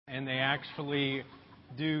actually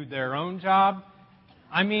do their own job,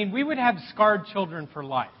 I mean, we would have scarred children for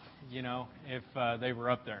life, if they were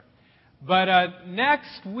up there. But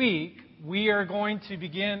next week, we are going to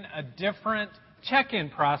begin a different check-in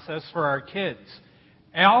process for our kids.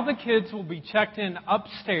 And all the kids will be checked in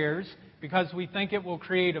upstairs because we think it will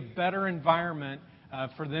create a better environment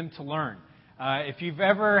for them to learn. If you've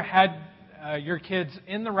ever had your kids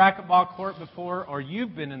in the racquetball court before, or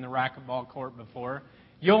you've been in the racquetball court before,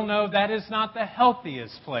 you'll know that is not the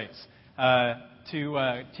healthiest place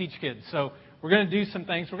to teach kids. So we're going to do some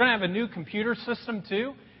things. We're going to have a new computer system,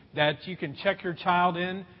 too, that you can check your child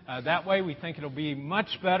in. That way, we think it'll be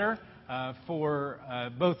much better for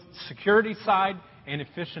both security side and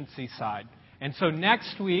efficiency side. And so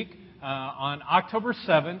next week, on October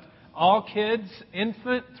 7th, all kids,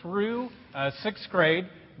 infant through 6th grade,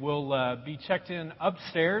 will be checked in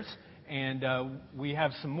upstairs, and we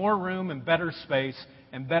have some more room and better space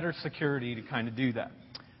and better security to kind of do that.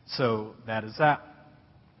 So that is that.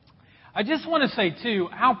 I just want to say, too,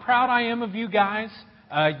 how proud I am of you guys.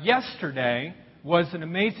 Yesterday was an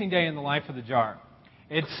amazing day in the life of the Jar.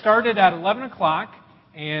 It started at 11 o'clock,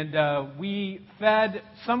 and we fed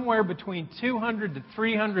somewhere between 200 to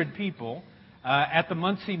 300 people at the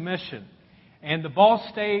Muncie Mission. And the Ball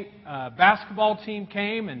State basketball team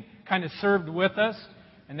came and kind of served with us,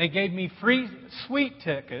 and they gave me free suite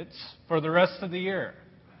tickets for the rest of the year.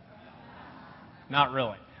 Not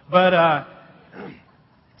really. But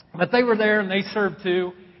they were there, and they served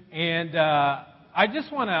too. And I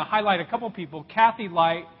just want to highlight a couple people, Kathy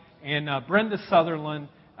Light and Brenda Sutherland,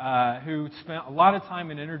 who spent a lot of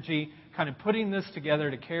time and energy kind of putting this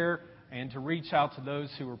together to care and to reach out to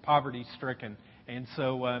those who were poverty-stricken. And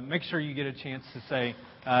so make sure you get a chance to say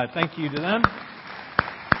thank you to them.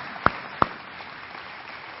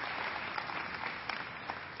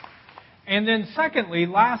 And then secondly,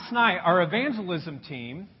 last night, our evangelism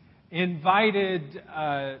team invited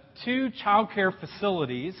 2 child care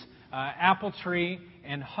facilities, Apple Tree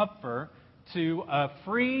and Hupfer, to a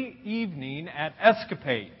free evening at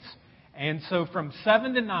Escapades. And so from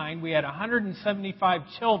 7 to 9, we had 175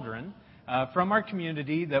 children from our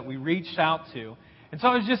community that we reached out to. And so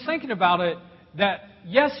I was just thinking about it, that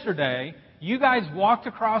yesterday, you guys walked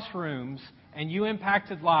across rooms and you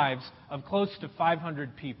impacted lives of close to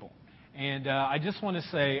 500 people. And I just want to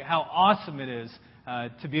say how awesome it is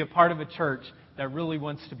to be a part of a church that really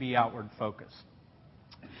wants to be outward focused.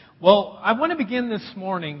 Well, I want to begin this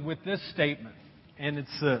morning with this statement, and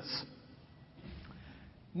it's this.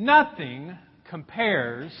 Nothing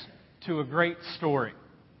compares to a great story.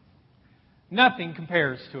 Nothing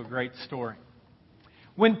compares to a great story.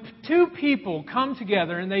 When 2 people come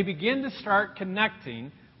together and they begin to start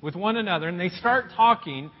connecting with one another and they start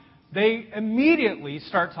talking, they immediately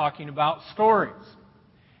start talking about stories.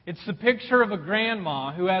 It's the picture of a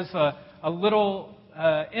grandma who has a little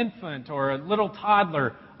infant or a little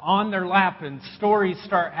toddler on their lap, and stories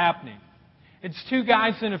start happening. It's 2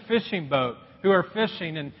 guys in a fishing boat who are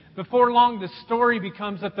fishing, and before long the story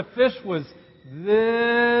becomes that the fish was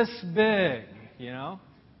this big,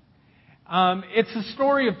 It's a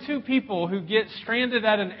story of 2 people who get stranded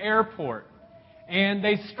at an airport, and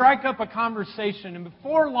they strike up a conversation, and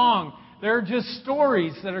before long there are just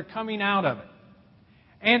stories that are coming out of it.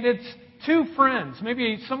 And it's 2 friends,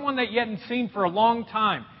 maybe someone that you hadn't seen for a long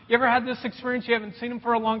time. You ever had this experience? You haven't seen them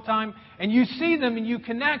for a long time, and you see them and you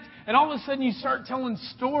connect, and all of a sudden you start telling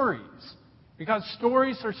stories, because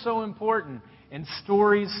stories are so important and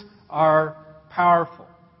stories are powerful.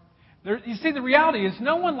 You see, the reality is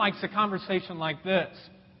no one likes a conversation like this.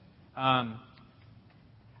 How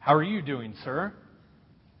are you doing, sir?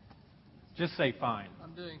 Just say fine.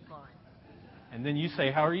 I'm doing fine. And then you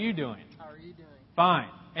say, how are you doing? How are you doing? Fine.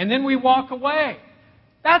 And then we walk away.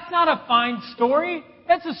 That's not a fine story.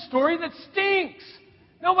 That's a story that stinks.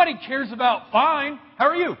 Nobody cares about fine. How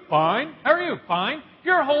are you? Fine. How are you? Fine.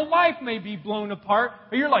 Your whole life may be blown apart,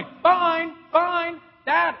 but you're like, fine, fine.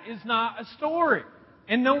 That is not a story.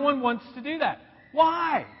 And no one wants to do that.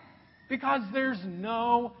 Why? Because there's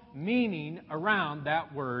no meaning around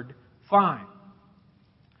that word fine.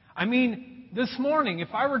 I mean, this morning, if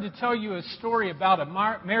I were to tell you a story about a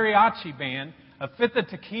mariachi band, a fifth of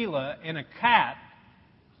tequila, and a cat,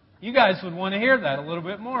 you guys would want to hear that a little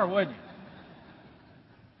bit more, wouldn't you?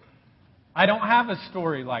 I don't have a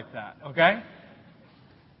story like that, okay?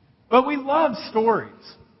 But we love stories.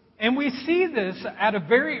 And we see this at a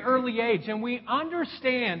very early age, and we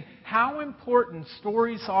understand how important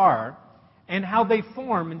stories are and how they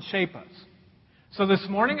form and shape us. So this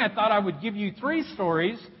morning I thought I would give you 3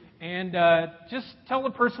 stories, and just tell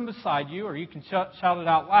the person beside you, or you can shout it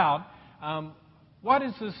out loud, What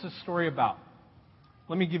is this a story about?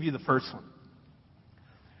 Let me give you the first one.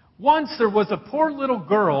 Once there was a poor little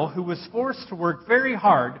girl who was forced to work very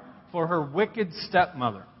hard for her wicked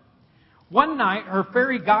stepmother. One night, her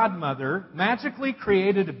fairy godmother magically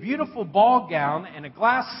created a beautiful ball gown and a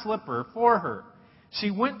glass slipper for her.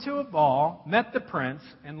 She went to a ball, met the prince,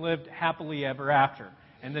 and lived happily ever after.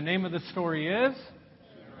 And the name of the story is?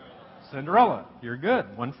 Cinderella. You're good.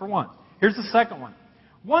 1 for 1. Here's the second one.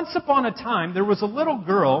 Once upon a time, there was a little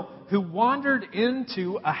girl who wandered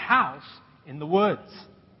into a house in the woods.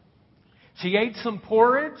 She ate some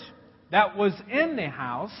porridge that was in the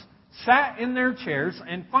house, sat in their chairs,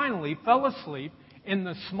 and finally fell asleep in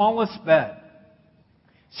the smallest bed.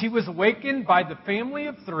 She was awakened by the family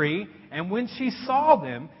of 3, and when she saw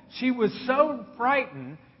them, she was so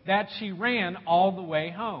frightened that she ran all the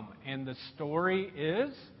way home. And the story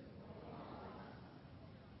is?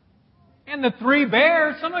 And the 3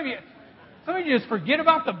 bears. Some of you just forget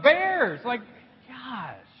about the bears. Like,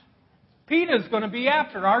 gosh, PETA's going to be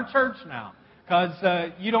after our church now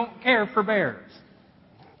because you don't care for bears.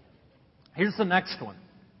 Here's the next one.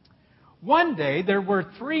 One day there were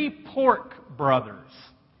 3 pork brothers.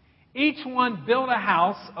 Each one built a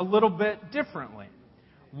house a little bit differently.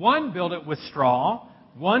 One built it with straw,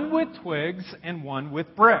 one with twigs, and one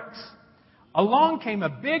with bricks. Along came a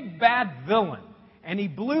big bad villain, and he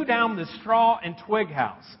blew down the straw and twig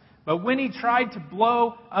house. But when he tried to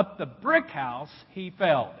blow up the brick house, he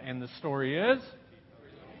failed. And the story is?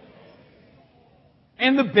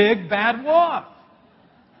 And the big bad wolf.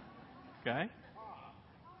 Okay?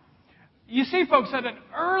 You see, folks, at an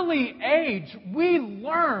early age, we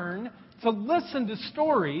learn to listen to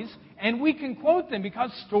stories, and we can quote them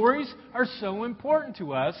because stories are so important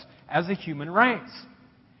to us as a human race.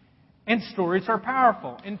 And stories are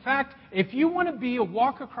powerful. In fact, if you want to be a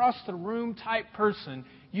walk across the room type person,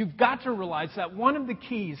 you've got to realize that one of the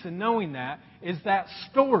keys in knowing that is that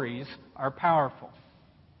stories are powerful.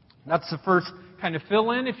 That's the first kind of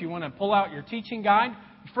fill in if you want to pull out your teaching guide.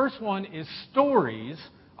 The first one is stories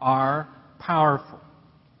are powerful.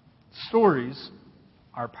 Stories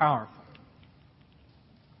are powerful.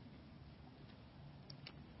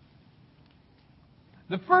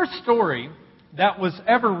 The first story that was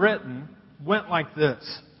ever written went like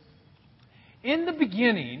this. In the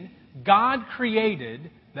beginning, God created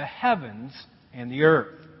the heavens and the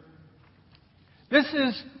earth. This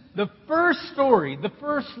is the first story, the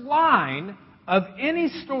first line of any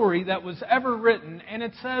story that was ever written, and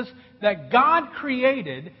it says that God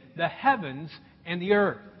created the heavens and the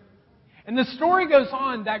earth. And the story goes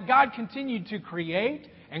on that God continued to create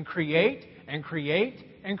and create and create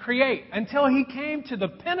and create until He came to the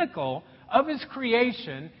pinnacle of His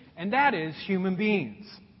creation, and that is human beings.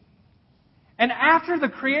 And after the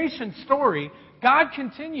creation story, God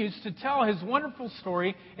continues to tell His wonderful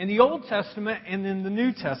story in the Old Testament and in the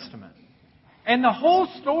New Testament. And the whole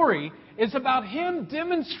story is about Him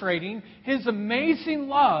demonstrating His amazing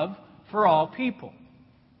love for all people.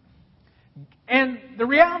 And the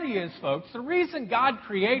reality is, folks, the reason God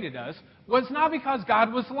created us was not because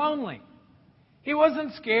God was lonely. He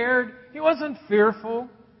wasn't scared. He wasn't fearful.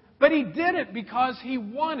 But He did it because He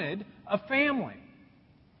wanted a family.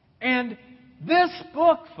 And this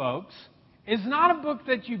book, folks, is not a book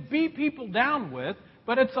that you beat people down with,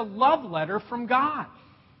 but it's a love letter from God.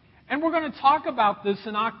 And we're going to talk about this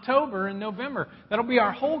in October and November. That'll be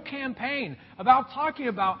our whole campaign about talking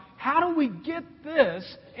about how do we get this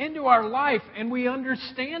into our life and we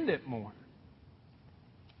understand it more.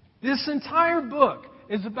 This entire book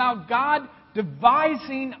is about God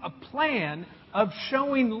devising a plan of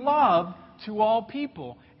showing love to all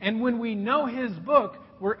people. And when we know His book,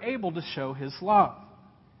 we're able to show His love.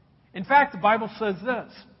 In fact, the Bible says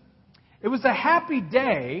this. It was a happy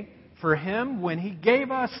day for Him when He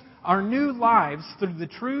gave us our new lives through the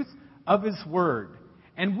truth of His Word.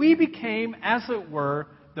 And we became, as it were,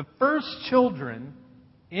 the first children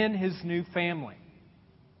in His new family.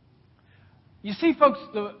 You see, folks,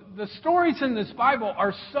 the stories in this Bible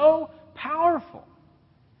are so powerful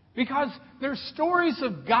because they're stories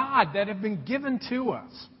of God that have been given to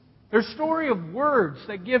us. They're story of words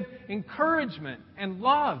that give encouragement and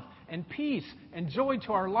love and peace and joy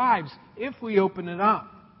to our lives if we open it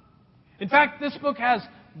up. In fact, this book has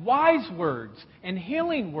wise words and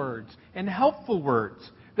healing words and helpful words.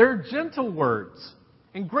 There are gentle words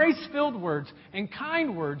and grace-filled words and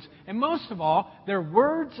kind words. And most of all, they're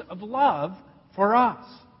words of love for us.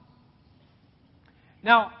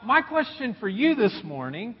 Now, my question for you this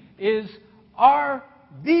morning is, are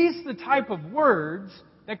these the type of words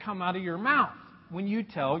that come out of your mouth when you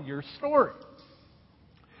tell your story?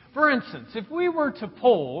 For instance, if we were to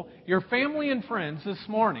poll your family and friends this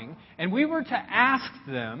morning, and we were to ask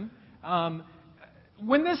them,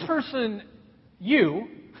 when this person, you,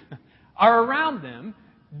 are around them,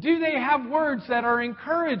 do they have words that are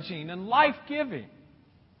encouraging and life-giving?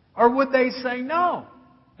 Or would they say, no,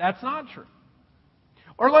 that's not true?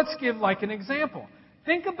 Or let's give like an example.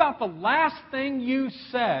 Think about the last thing you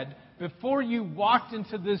said before you walked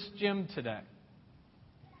into this gym today.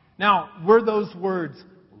 Now, were those words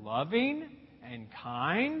loving and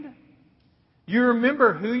kind? You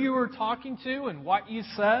remember who you were talking to and what you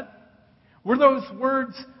said? Were those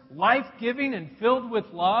words life-giving and filled with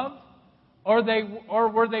love? Or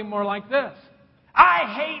were they more like this?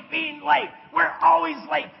 I hate being late. We're always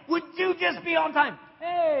late. Would you just be on time?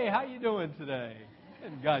 Hey, how you doing today?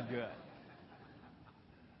 Isn't God good?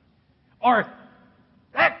 Or,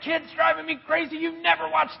 that kid's driving me crazy. You've never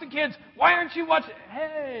watched the kids. Why aren't you watching?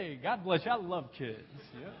 Hey, God bless you. I love kids.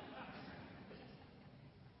 Yeah.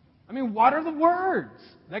 I mean, what are the words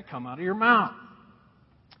that come out of your mouth?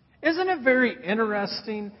 Isn't it very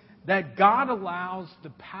interesting that God allows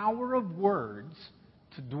the power of words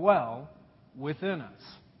to dwell within us?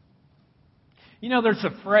 You know, there's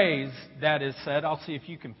a phrase that is said. I'll see if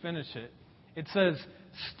you can finish it. It says,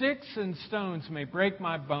 sticks and stones may break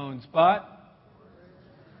my bones, but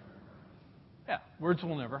words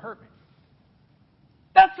will never hurt me.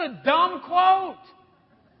 That's a dumb quote.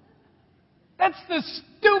 That's the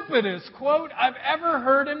stupidest quote I've ever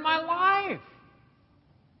heard in my life.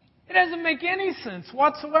 It doesn't make any sense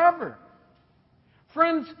whatsoever.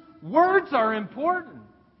 Friends, words are important,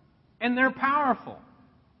 and they're powerful.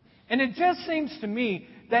 And it just seems to me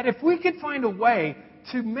that if we could find a way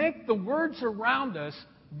to make the words around us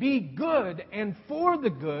be good and for the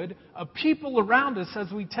good of people around us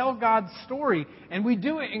as we tell God's story, and we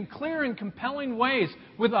do it in clear and compelling ways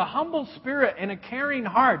with a humble spirit and a caring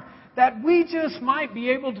heart, that we just might be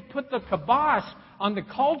able to put the kibosh on the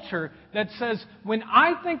culture that says, when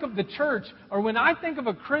I think of the church or when I think of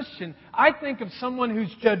a Christian, I think of someone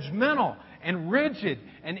who's judgmental and rigid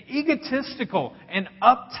and egotistical and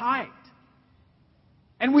uptight.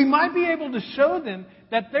 And we might be able to show them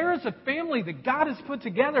that there is a family that God has put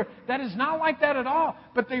together that is not like that at all,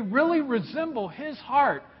 but they really resemble His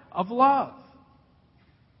heart of love.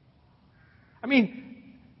 I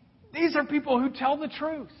mean, these are people who tell the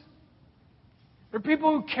truth. They're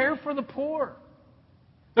people who care for the poor.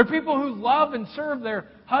 They're people who love and serve their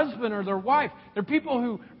husband or their wife. They're people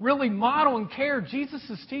who really model and care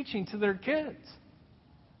Jesus' teaching to their kids.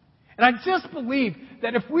 And I just believe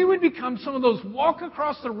that if we would become some of those walk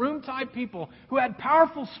across the room type people who had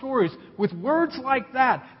powerful stories with words like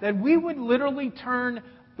that, that we would literally turn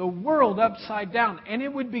the world upside down. And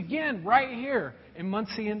it would begin right here in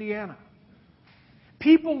Muncie, Indiana.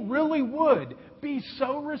 People really would be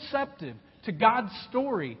so receptive to God's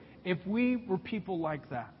story if we were people like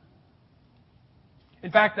that.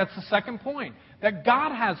 In fact, that's the second point, that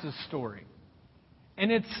God has a story.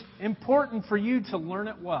 And it's important for you to learn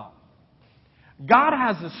it well. God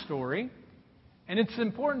has a story, and it's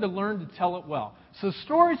important to learn to tell it well. So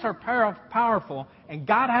stories are powerful, and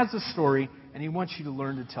God has a story, and He wants you to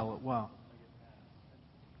learn to tell it well.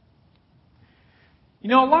 You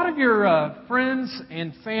know, a lot of your friends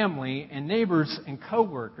and family and neighbors and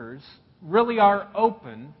coworkers really are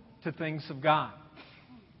open to things of God.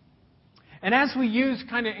 And as we use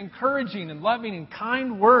kind of encouraging and loving and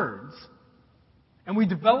kind words, and we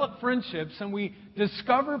develop friendships and we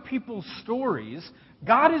discover people's stories,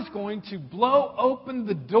 God is going to blow open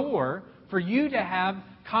the door for you to have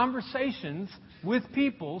conversations with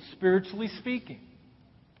people, spiritually speaking.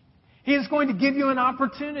 He is going to give you an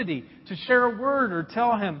opportunity to share a word or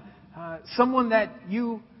tell him someone that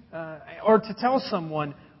you, or to tell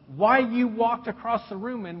someone why you walked across the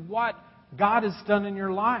room and what God has done in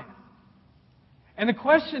your life. And the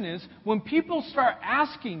question is, when people start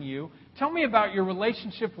asking you, tell me about your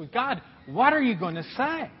relationship with God, what are you going to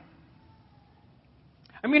say?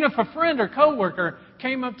 I mean, if a friend or coworker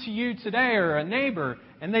came up to you today or a neighbor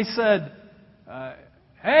and they said,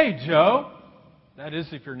 hey, Joe, that is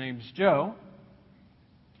if your name's Joe,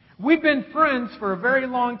 we've been friends for a very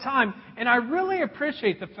long time, and I really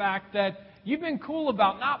appreciate the fact that you've been cool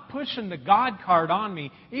about not pushing the God card on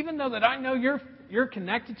me, even though that I know you're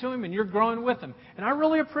connected to Him and you're growing with Him. And I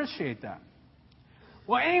really appreciate that.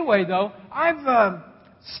 Well, anyway, though, I've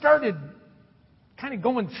started kind of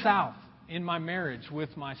going south in my marriage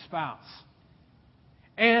with my spouse.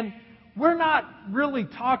 And we're not really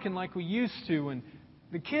talking like we used to, and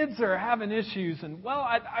the kids are having issues. And, well,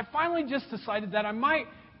 I finally just decided that I might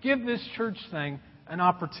give this church thing an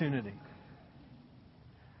opportunity.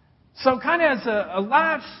 So kind of as a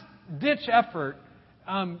last-ditch effort,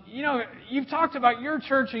 you've talked about your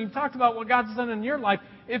church and you've talked about what God's done in your life.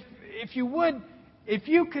 If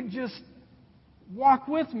you could just walk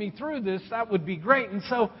with me through this, that would be great. And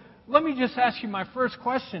so let me just ask you my first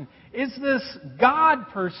question. Is this God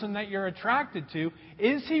person that you're attracted to,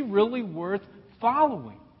 is he really worth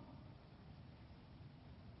following?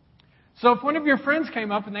 So if one of your friends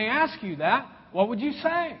came up and they asked you that, what would you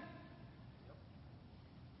say?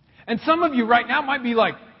 And some of you right now might be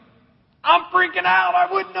like, I'm freaking out.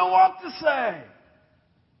 I wouldn't know what to say.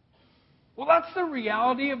 Well, that's the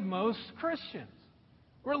reality of most Christians.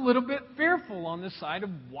 We're a little bit fearful on the side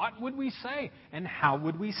of what would we say and how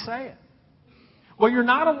would we say it. Well, you're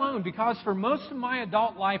not alone, because for most of my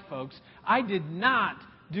adult life, folks, I did not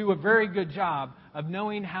do a very good job of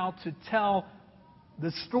knowing how to tell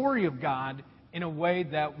the story of God in a way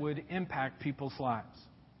that would impact people's lives.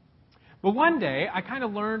 But one day, I kind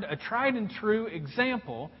of learned a tried and true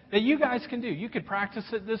example that you guys can do. You could practice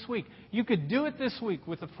it this week. You could do it this week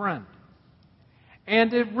with a friend.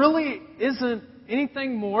 And it really isn't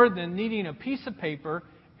anything more than needing a piece of paper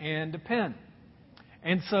and a pen.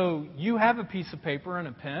 And so you have a piece of paper and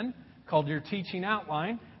a pen called your teaching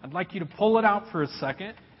outline. I'd like you to pull it out for a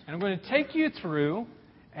second. And I'm going to take you through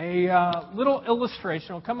a little illustration.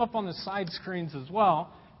 It'll come up on the side screens as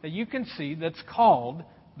well that you can see that's called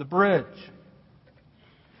the bridge.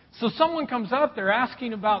 So someone comes up, they're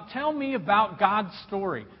asking about, tell me about God's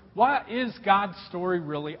story. What is God's story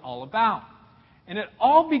really all about? And it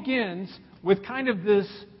all begins with kind of this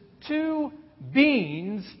two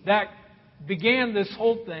beings that began this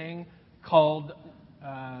whole thing called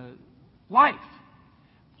life.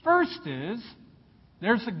 First is,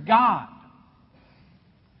 there's a God.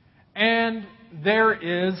 And there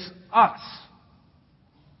is us.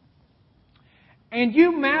 And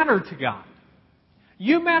you matter to God.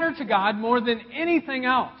 You matter to God more than anything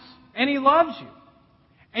else. And He loves you.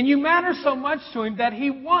 And you matter so much to Him that He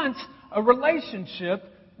wants a relationship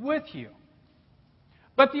with you.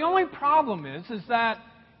 But the only problem is that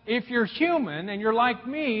if you're human and you're like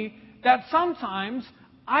me, that sometimes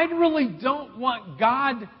I really don't want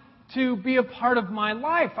God to be a part of my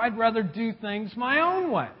life. I'd rather do things my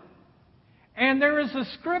own way. And there is a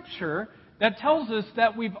scripture that tells us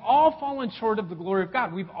that we've all fallen short of the glory of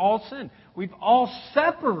God. We've all sinned. We've all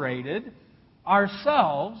separated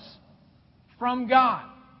ourselves from God.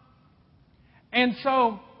 And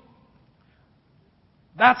so,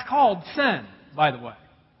 that's called sin, by the way.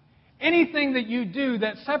 Anything that you do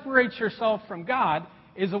that separates yourself from God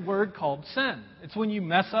is a word called sin. It's when you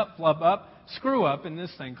mess up, flub up, screw up in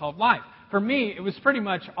this thing called life. For me, it was pretty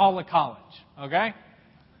much all of college, okay?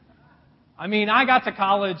 I mean, I got to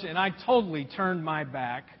college and I totally turned my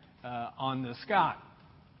back on this God.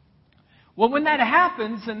 Well, when that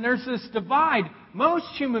happens and there's this divide, most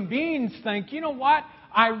human beings think, you know what?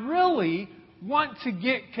 I really want to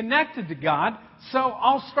get connected to God, so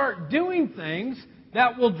I'll start doing things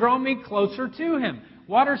that will draw me closer to Him.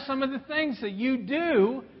 What are some of the things that you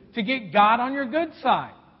do to get God on your good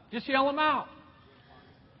side? Just yell them out.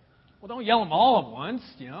 Well, don't yell them all at once,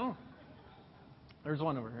 There's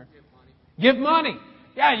one over here. Give money.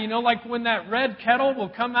 Yeah, like when that red kettle will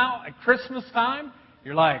come out at Christmas time,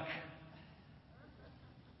 you're like,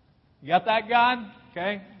 you got that, God?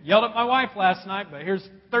 Okay. Yelled at my wife last night, but here's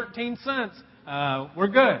 13 cents. We're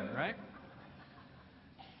good, right?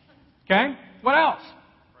 Okay. What else?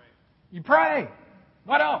 You pray.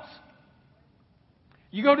 What else?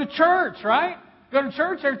 You go to church, right? Go to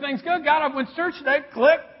church, everything's good. God, I went to church today.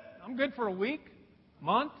 Click. I'm good for a week,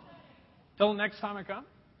 month, till the next time I come.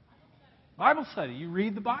 Bible study. You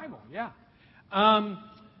read the Bible. Yeah.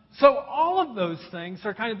 So all of those things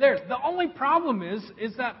are kind of there. The only problem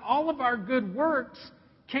is that all of our good works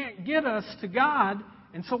can't get us to God.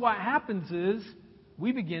 And so what happens is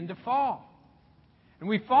we begin to fall. And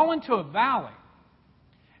we fall into a valley.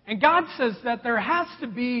 And God says that there has to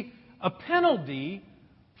be a penalty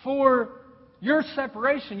for your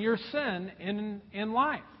separation, your sin in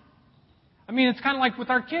life. I mean, it's kind of like with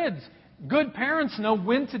our kids. Good parents know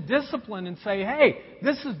when to discipline and say, hey,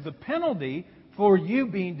 this is the penalty for you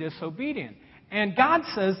being disobedient. And God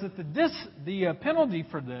says that the penalty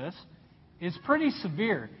for this is pretty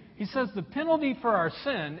severe. He says the penalty for our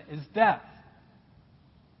sin is death.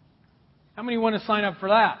 How many want to sign up for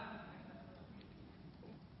that?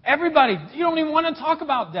 Everybody, you don't even want to talk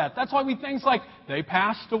about death. That's why we things like, they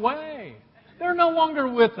passed away. They're no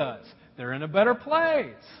longer with us. They're in a better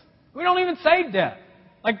place. We don't even say death.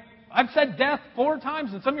 Like, I've said death 4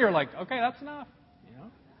 times, and some of you are like, okay, that's enough.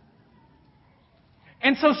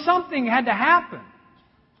 And so something had to happen.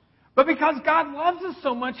 But because God loves us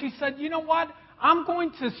so much, He said, you know what? I'm going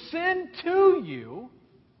to send to you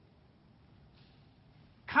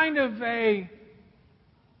kind of a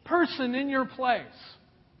person in your place.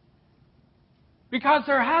 Because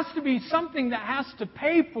there has to be something that has to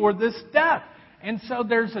pay for this death. And so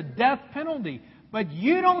there's a death penalty. But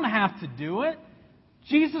you don't have to do it.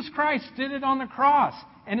 Jesus Christ did it on the cross.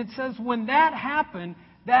 And it says when that happened,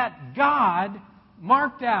 that God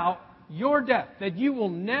marked out your death. That you will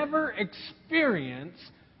never experience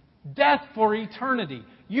death for eternity.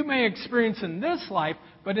 You may experience in this life,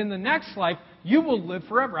 but in the next life, you will live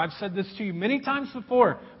forever. I've said this to you many times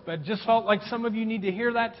before, but just felt like some of you need to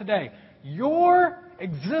hear that today. Your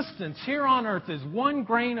existence here on earth is one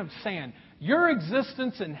grain of sand. Your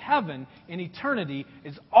existence in heaven, in eternity,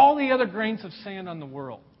 is all the other grains of sand on the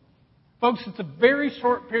world. Folks, it's a very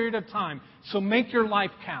short period of time, so make your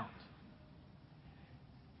life count.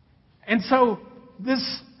 And so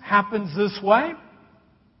this happens this way.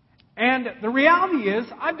 And the reality is,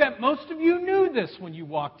 I bet most of you knew this when you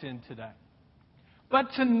walked in today. But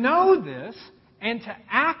to know this and to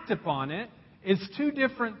act upon it is two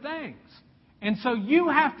different things. And so you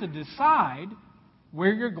have to decide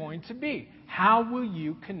where you're going to be. How will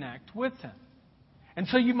you connect with Him? And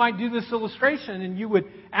so you might do this illustration and you would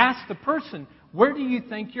ask the person, where do you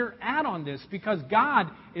think you're at on this? Because God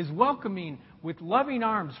is welcoming with loving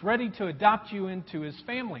arms, ready to adopt you into His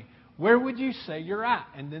family. Where would you say you're at?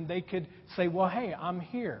 And then they could say, well, hey, I'm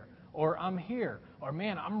here. Or I'm here. Or,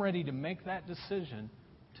 man, I'm ready to make that decision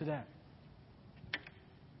today.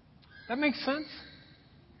 That makes sense?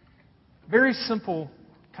 Very simple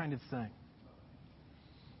kind of thing.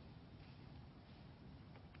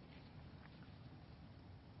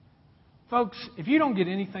 Folks, if you don't get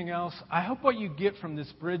anything else, I hope what you get from this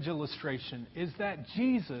bridge illustration is that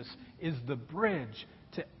Jesus is the bridge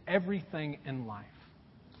to everything in life.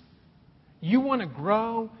 You want to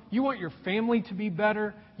grow. You want your family to be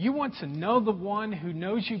better. You want to know the one who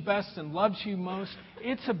knows you best and loves you most.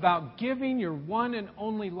 It's about giving your one and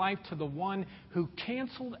only life to the one who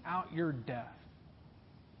canceled out your death.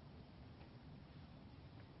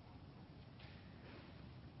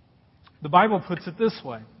 The Bible puts it this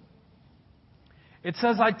way. It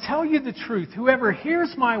says, I tell you the truth, whoever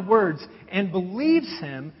hears my words and believes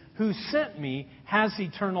Him who sent me has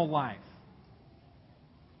eternal life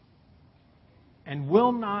and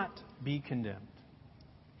will not be condemned.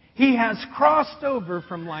 He has crossed over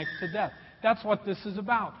from life to death. That's what this is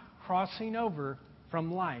about, crossing over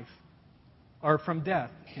from life, or from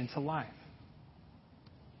death into life.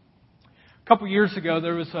 A couple years ago,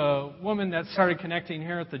 there was a woman that started connecting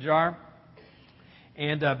here at the Jar.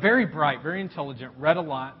 And very bright, very intelligent, read a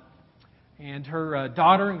lot. And her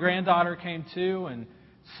daughter and granddaughter came too. And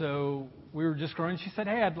so we were just growing. She said,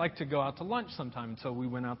 hey, I'd like to go out to lunch sometime. So we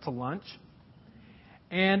went out to lunch.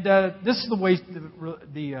 And this is the way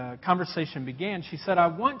the conversation began. She said, I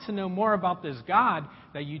want to know more about this God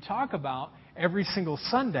that you talk about every single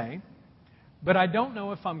Sunday, but I don't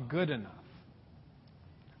know if I'm good enough.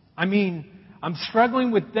 I mean, I'm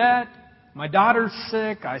struggling with debt. My daughter's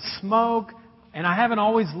sick. I smoke. And I haven't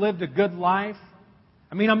always lived a good life.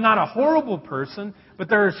 I mean, I'm not a horrible person, but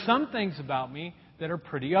there are some things about me that are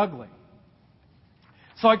pretty ugly.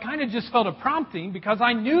 So I kind of just felt a prompting, because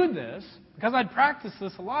I knew this, because I'd practiced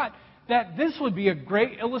this a lot, that this would be a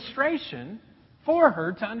great illustration for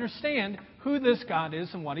her to understand who this God is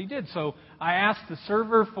and what He did. So I asked the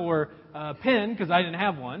server for a pen, because I didn't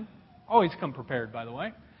have one. Always come prepared, by the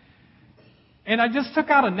way. And I just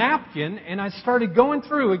took out a napkin and I started going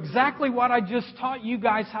through exactly what I just taught you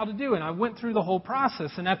guys how to do. And I went through the whole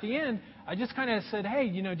process. And at the end, I just kind of said, hey,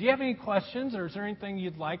 do you have any questions, or is there anything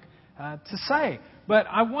you'd like to say? But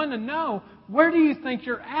I want to know, where do you think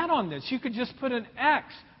you're at on this? You could just put an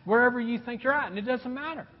X wherever you think you're at, and it doesn't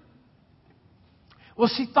matter. Well,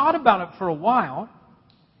 she thought about it for a while.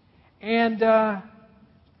 And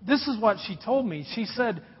this is what she told me. She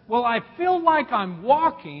said, well, I feel like I'm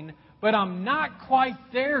walking, but I'm not quite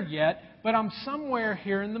there yet, but I'm somewhere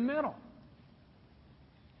here in the middle.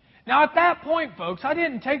 Now, at that point, folks, I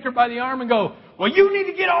didn't take her by the arm and go, well, you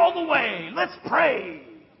need to get all the way. Let's pray.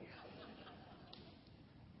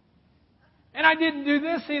 And I didn't do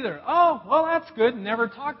this either. Oh, well, that's good. Never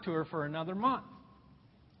talked to her for another month.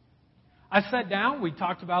 I sat down. We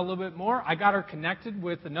talked about it a little bit more. I got her connected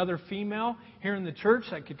with another female here in the church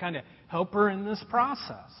that could kind of help her in this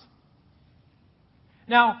process.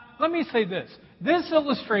 Now, let me say this. This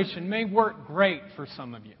illustration may work great for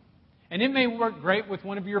some of you. And it may work great with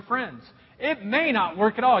one of your friends. It may not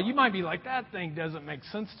work at all. You might be like, that thing doesn't make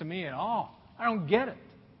sense to me at all. I don't get it.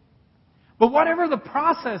 But whatever the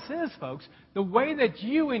process is, folks, the way that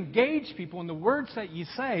you engage people and the words that you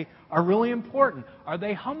say are really important. Are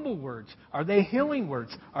they humble words? Are they healing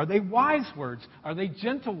words? Are they wise words? Are they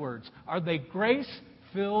gentle words? Are they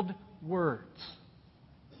grace-filled words?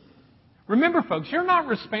 Remember, folks, you're not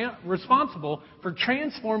responsible for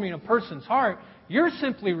transforming a person's heart. You're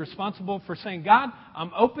simply responsible for saying, God, I'm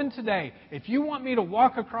open today. If you want me to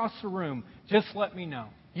walk across the room, just let me know.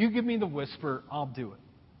 You give me the whisper, I'll do it.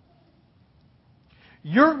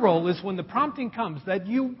 Your role is when the prompting comes that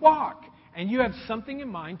you walk and you have something in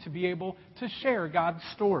mind to be able to share God's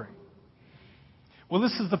story. Well,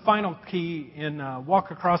 this is the final key in walk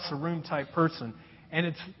across the room type person. And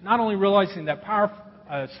it's not only realizing that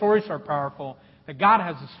stories are powerful, that God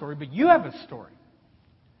has a story, but you have a story.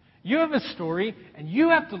 You have a story and you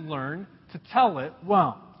have to learn to tell it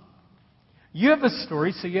well. You have a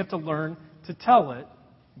story, so you have to learn to tell it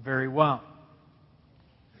very well.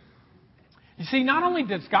 You see, not only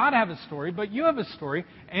does God have a story, but you have a story,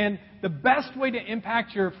 and the best way to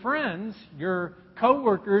impact your friends, your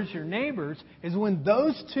coworkers, your neighbors, is when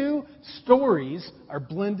those two stories are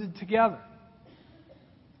blended together.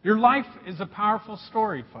 Your life is a powerful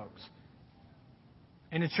story, folks,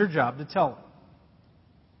 and it's your job to tell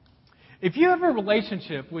it. If you have a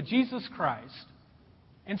relationship with Jesus Christ,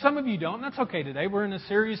 and some of you don't, that's okay today. We're in a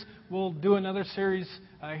series. We'll do another series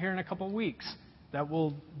here in a couple of weeks that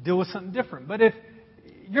will deal with something different. But if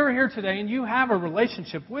you're here today and you have a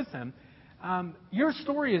relationship with Him, your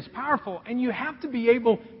story is powerful, and you have to be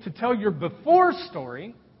able to tell your before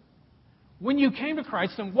story when you came to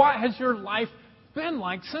Christ and what has your life been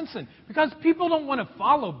like since then. Because people don't want to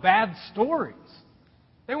follow bad stories.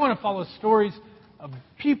 They want to follow stories of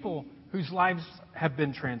people whose lives have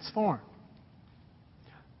been transformed.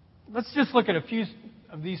 Let's just look at a few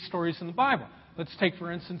of these stories in the Bible. Let's take, for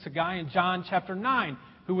instance, a guy in John chapter 9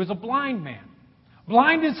 who was a blind man.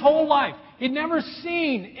 Blind his whole life. He'd never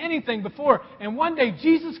seen anything before. And one day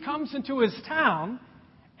Jesus comes into his town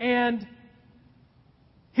and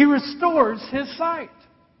He restores his sight.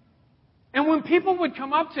 And when people would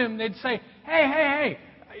come up to him, they'd say, hey,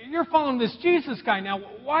 you're following this Jesus guy now.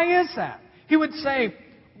 Why is that? He would say,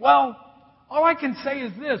 well, all I can say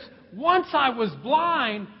is this. Once I was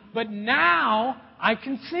blind, but now I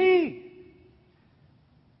can see.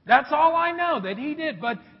 That's all I know that he did.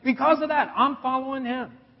 But because of that, I'm following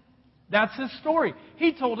him. That's his story.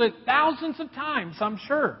 He told it thousands of times, I'm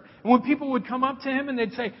sure. And when people would come up to him and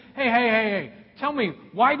they'd say, hey, tell me,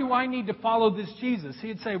 why do I need to follow this Jesus?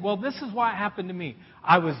 He'd say, well, this is what happened to me.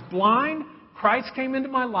 I was blind, Christ came into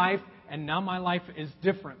my life, and now my life is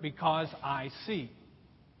different because I see.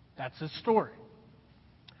 That's his story.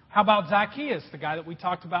 How about Zacchaeus, the guy that we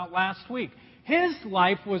talked about last week? His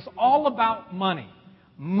life was all about money.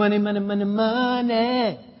 Money. You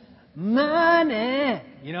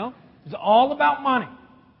know, it was all about money.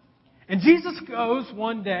 And Jesus goes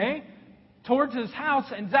one day towards his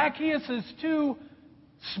house, and Zacchaeus is too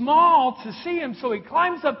small to see him, so he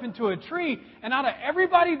climbs up into a tree, and out of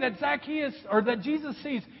everybody that Jesus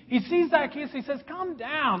sees, he sees Zacchaeus, he says, come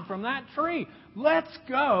down from that tree. Let's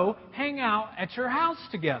go hang out at your house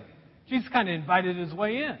together. Jesus kind of invited his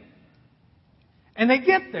way in. And they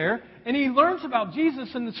get there, and he learns about Jesus,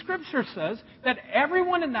 and the Scripture says that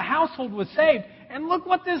everyone in the household was saved. And look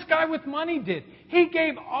what this guy with money did. He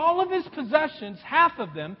gave all of his possessions, half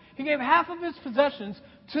of them, he gave half of his possessions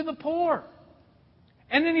to the poor.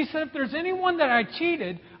 And then he said, if there's anyone that I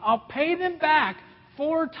cheated, I'll pay them back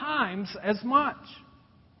 4 times as much.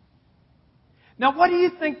 Now, what do you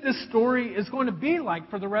think this story is going to be like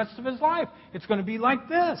for the rest of his life? It's going to be like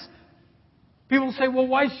this. People say, well,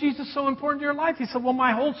 why is Jesus so important to your life? He said, well,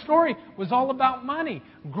 my whole story was all about money.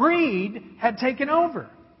 Greed had taken over.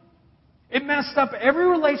 It messed up every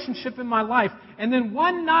relationship in my life. And then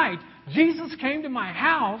one night, Jesus came to my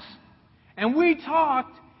house, and we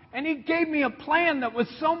talked, and He gave me a plan that was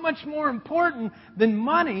so much more important than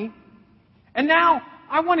money. And now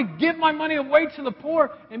I want to give my money away to the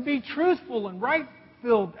poor and be truthful and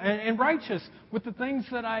right-filled and righteous with the things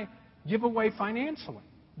that I give away financially.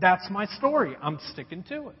 That's my story. I'm sticking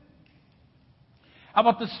to it. How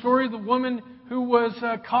about the story of the woman who was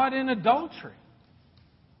caught in adultery?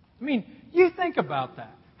 I mean, you think about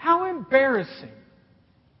that. How embarrassing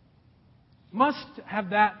must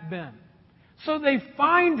have that been? So they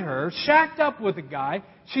find her shacked up with a guy.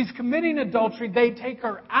 She's committing adultery. They take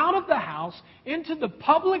her out of the house into the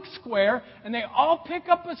public square, and they all pick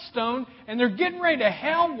up a stone, and they're getting ready to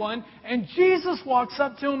hail one. And Jesus walks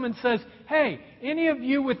up to them and says, hey, any of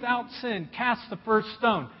you without sin, cast the first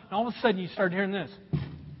stone. And all of a sudden you start hearing this.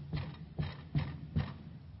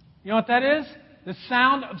 You know what that is? the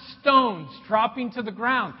sound of stones dropping to the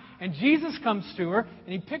ground. And Jesus comes to her,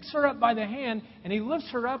 and He picks her up by the hand, and He lifts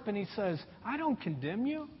her up, and He says, I don't condemn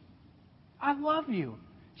you. I love you.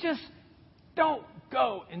 Just don't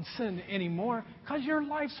go and sin anymore, because your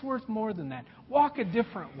life's worth more than that. Walk a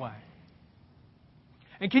different way.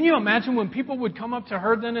 And can you imagine when people would come up to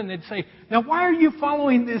her then and they'd say, now why are you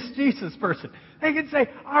following this Jesus person? They could say,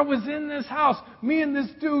 I was in this house. Me and this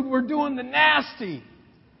dude were doing the nasty.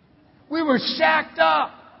 We were shacked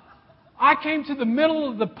up. I came to the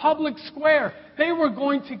middle of the public square. They were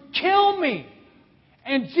going to kill me.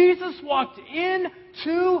 And Jesus walked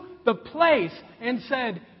into the place and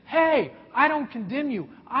said, hey, I don't condemn you.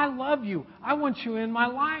 I love you. I want you in my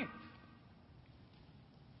life.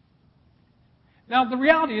 Now, the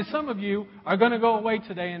reality is some of you are going to go away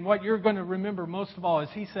today, and what you're going to remember most of all is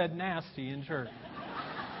he said nasty in church.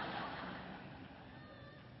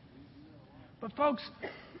 But folks,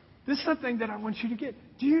 this is the thing that I want you to get.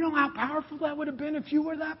 Do you know how powerful that would have been if you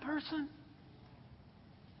were that person?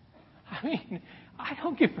 I mean, I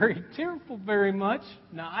don't get very tearful very much.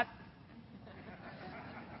 Not.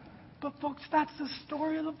 But folks, that's the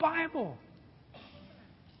story of the Bible.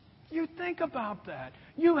 You think about that.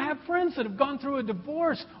 You have friends that have gone through a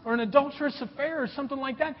divorce or an adulterous affair or something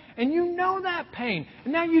like that, and you know that pain.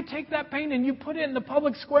 And now you take that pain and you put it in the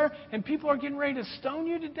public square, and people are getting ready to stone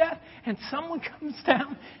you to death, and someone comes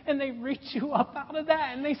down and they reach you up out of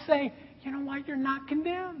that, and they say, you know what, you're not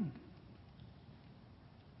condemned.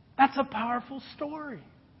 That's a powerful story.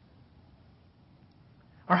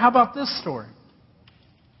 Or how about this story?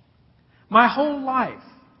 My whole life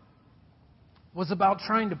was about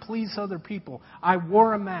trying to please other people. I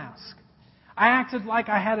wore a mask. I acted like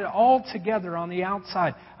I had it all together on the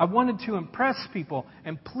outside. I wanted to impress people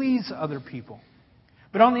and please other people.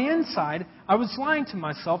 But on the inside, I was lying to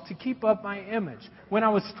myself to keep up my image. When I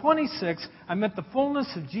was 26, I met the fullness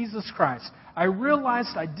of Jesus Christ. I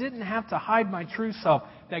realized I didn't have to hide my true self,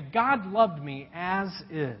 that God loved me as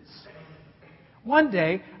is. One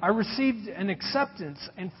day, I received an acceptance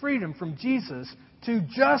and freedom from Jesus to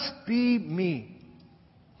just be me.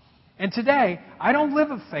 And today, I don't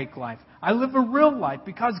live a fake life. I live a real life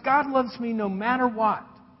because God loves me no matter what.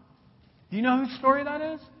 Do you know whose story that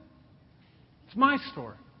is? It's my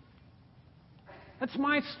story. That's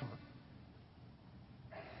my story.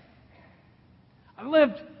 I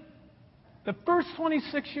lived the first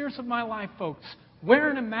 26 years of my life, folks,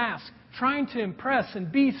 wearing a mask, trying to impress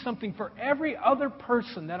and be something for every other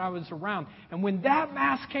person that I was around. And when that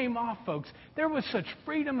mask came off, folks, there was such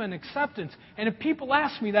freedom and acceptance. And if people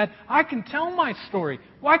ask me that, I can tell my story.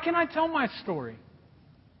 Why can I tell my story?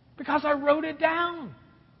 Because I wrote it down.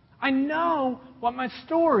 I know what my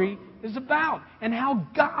story is about and how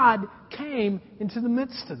God came into the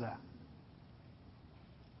midst of that.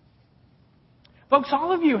 Folks,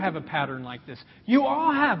 all of you have a pattern like this. You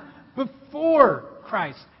all have before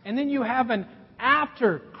Christ, and then you have an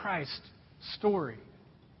after Christ story.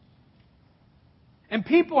 And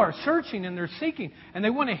people are searching and they're seeking, and they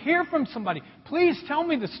want to hear from somebody. Please tell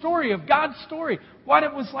me the story of God's story, what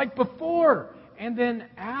it was like before and then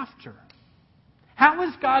after. How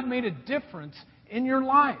has God made a difference in your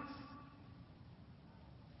life?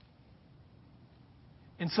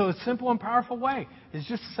 And so a simple and powerful way is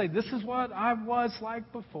just to say, this is what I was like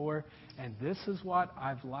before, and this is what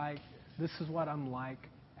I'm like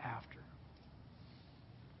after.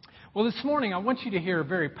 Well, this morning I want you to hear a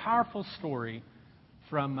very powerful story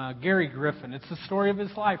from Gary Griffin. It's the story of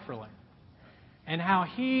his life, really, and how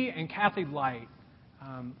he and Kathy Light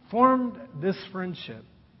formed this friendship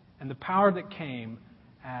and the power that came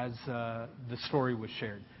as the story was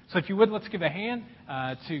shared. So if you would, let's give a hand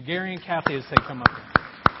to Gary and Kathy as they come up here.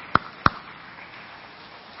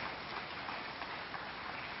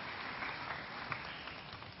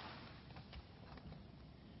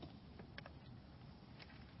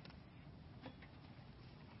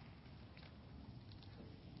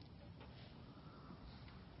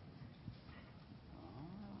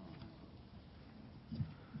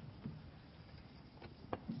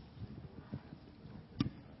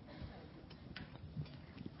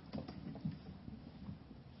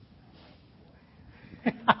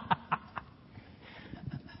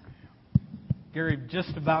 Gary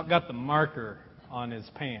just about got the marker on his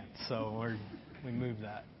pants, so we moved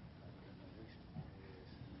that.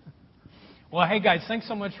 Well, hey guys, thanks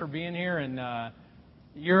so much for being here, and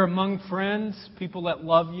you're among friends, people that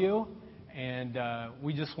love you, and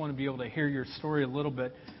we just want to be able to hear your story a little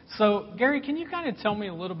bit. So, Gary, can you kind of tell me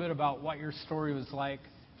a little bit about what your story was like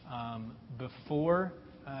before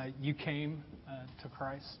you came to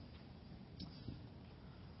Christ?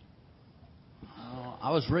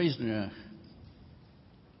 I was raised in a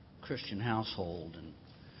Christian household, and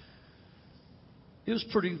it was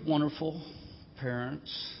pretty wonderful. Parents,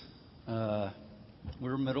 we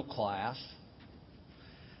were middle class.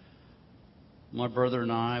 My brother and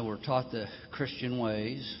I were taught the Christian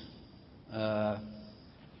ways.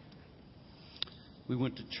 We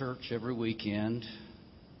went to church every weekend.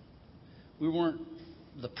 We weren't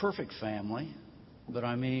the perfect family, but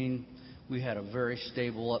I mean, we had a very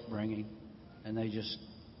stable upbringing, and they just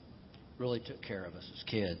really took care of us as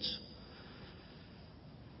kids.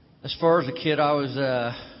 As far as a kid, I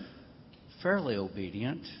was fairly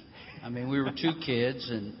obedient. I mean, we were two kids,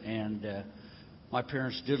 and my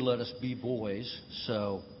parents did let us be boys,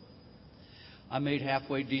 so I made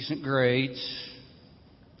halfway decent grades.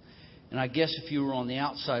 And I guess if you were on the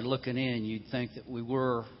outside looking in, you'd think that we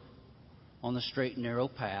were on the straight and narrow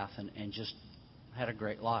path and just had a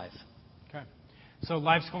great life. Okay. So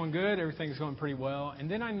life's going good. Everything's going pretty well. And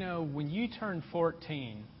then I know when you turned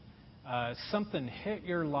 14, something hit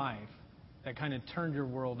your life that kind of turned your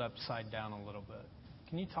world upside down a little bit.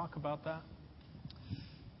 Can you talk about that?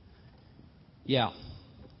 Yeah.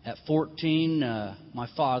 At 14, my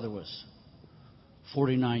father was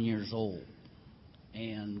 49 years old.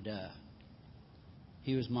 And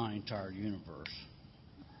he was my entire universe.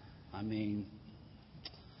 I mean,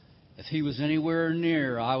 if he was anywhere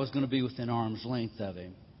near, I was going to be within arm's length of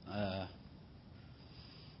him.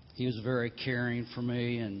 He was very caring for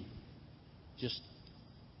me and just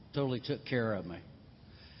totally took care of me.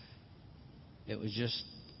 It was just,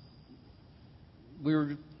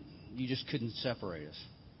 you just couldn't separate us.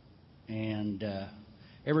 And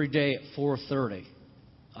every day at 4:30,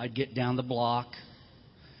 I'd get down the block,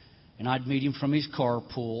 and I'd meet him from his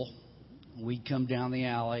carpool. We'd come down the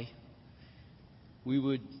alley. We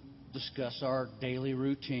would discuss our daily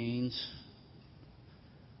routines,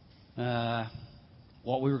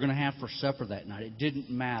 what we were going to have for supper that night. It didn't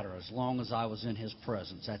matter as long as I was in his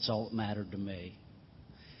presence. That's all that mattered to me.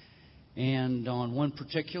 And on one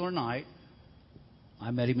particular night,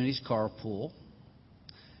 I met him in his carpool,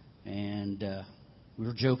 and we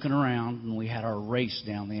were joking around, and we had our race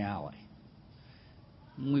down the alley.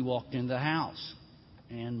 And we walked into the house,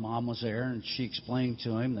 and Mom was there, and she explained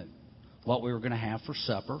to him that what we were going to have for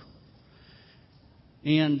supper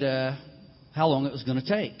and how long it was going to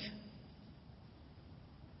take.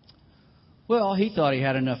 Well, he thought he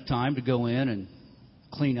had enough time to go in and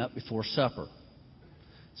clean up before supper.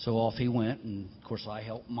 So off he went, and of course I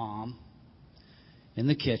helped Mom in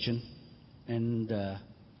the kitchen, and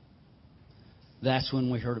that's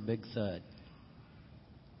when we heard a big thud.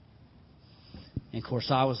 And of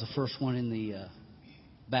course I was the first one in the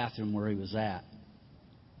bathroom where he was at.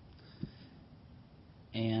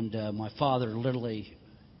 And my father literally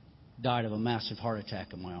died of a massive heart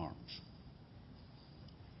attack in my arms.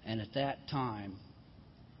 And at that time,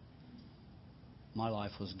 my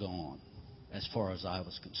life was gone as far as I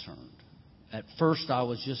was concerned. At first, I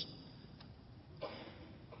was just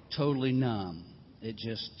totally numb. It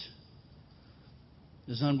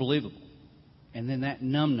was unbelievable. And then that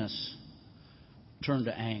numbness turned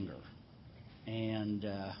to anger. And,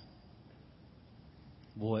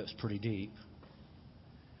 boy, it was pretty deep.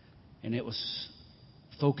 And it was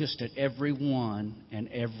focused at everyone and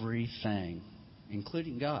everything,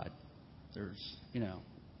 including God.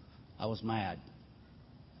 I was mad.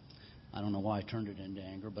 I don't know why I turned it into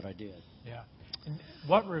anger, but I did. Yeah.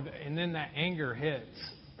 And then that anger hits.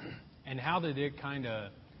 And how did it kind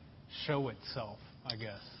of show itself, I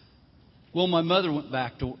guess? Well, my mother went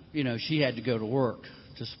back to, she had to go to work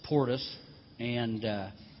to support us. And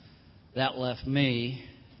that left me,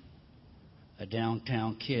 a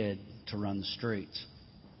downtown kid, to run the streets.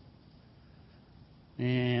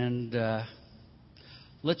 And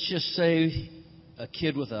let's just say a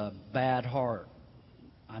kid with a bad heart.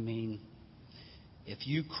 I mean, if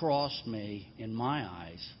you crossed me in my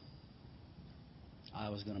eyes, I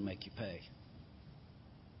was going to make you pay.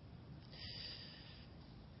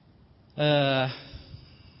 I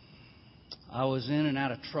was in and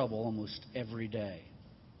out of trouble almost every day.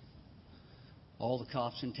 All the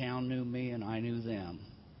cops in town knew me, and I knew them.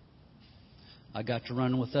 I got to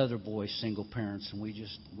run with other boys, single parents, and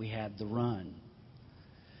we had the run.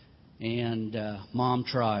 And Mom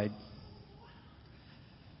tried.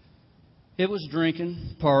 It was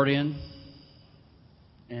drinking, partying,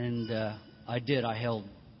 and I held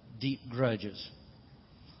deep grudges,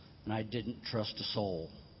 and I didn't trust a soul.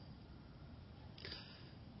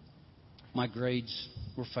 My grades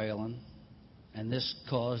were failing, and this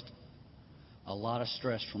caused a lot of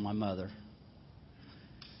stress for my mother.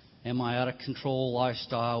 And my out-of-control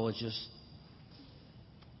lifestyle was just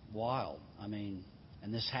wild. I mean,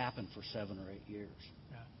 and this happened for 7 or 8 years.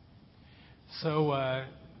 Yeah. So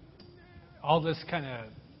all this kind of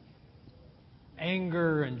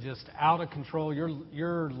anger and just out of control,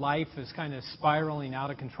 your life is kind of spiraling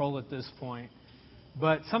out of control at this point.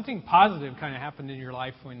 But something positive kind of happened in your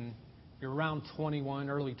life when you're around 21,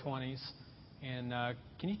 early 20s. And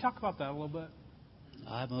can you talk about that a little bit?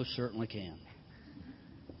 I most certainly can.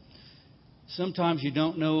 Sometimes you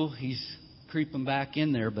don't know he's creeping back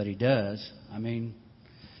in there, but he does. I mean,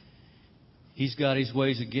 he's got his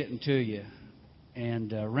ways of getting to you.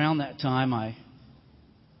 And around that time, I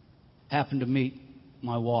happened to meet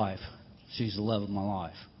my wife. She's the love of my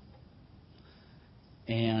life.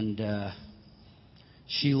 And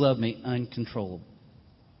she loved me uncontrollable.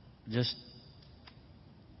 Just,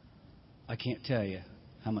 I can't tell you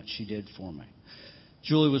how much she did for me.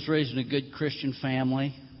 Julie was raised in a good Christian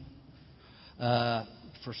family.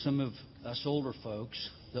 For some of us older folks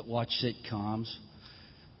that watch sitcoms,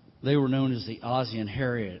 they were known as the Ozzie and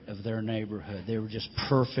Harriet of their neighborhood. They were just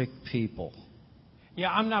perfect people.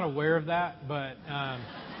 Yeah, I'm not aware of that, but... I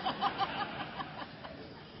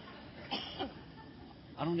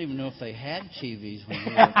don't even know if they had TVs when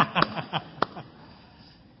we were...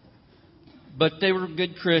 But they were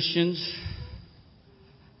good Christians,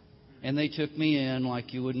 and they took me in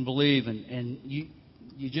like you wouldn't believe. And you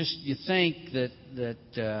think that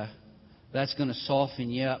that's going to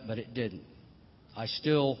soften you up, but it didn't. I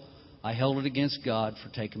held it against God for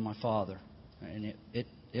taking my father, and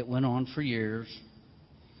it went on for years.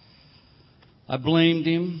 I blamed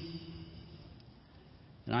him,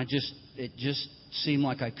 and it just seemed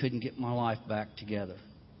like I couldn't get my life back together.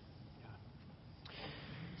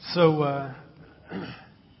 So,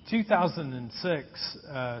 2006,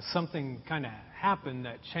 something kind of happened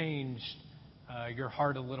that changed your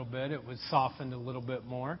heart a little bit. It was softened a little bit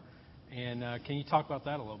more. And can you talk about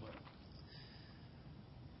that a little bit?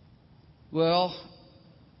 Well,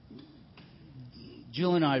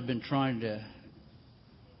 Jill and I had been trying to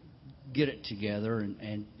get it together,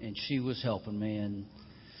 and she was helping me. And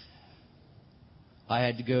I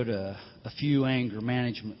had to go to a few anger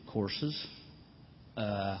management courses,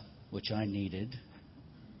 which I needed.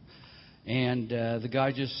 And the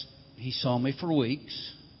guy he saw me for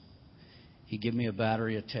weeks. He gave me a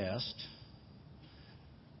battery of tests.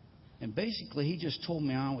 And basically, he just told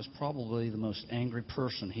me I was probably the most angry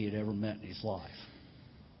person he had ever met in his life.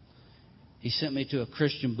 He sent me to a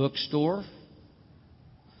Christian bookstore.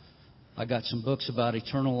 I got some books about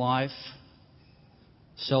eternal life,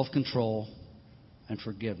 self-control, and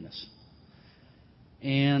forgiveness.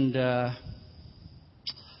 And I'll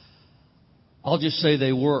just say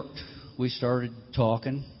they worked. We started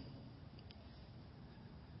talking.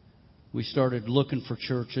 We started looking for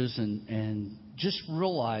churches and just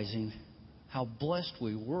realizing how blessed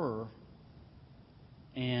we were.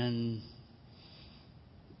 And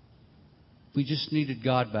we just needed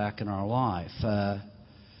God back in our life.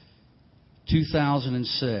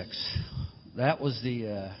 2006, that was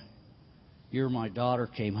the year my daughter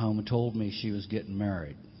came home and told me she was getting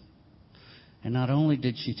married. And not only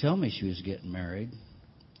did she tell me she was getting married,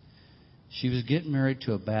 she was getting married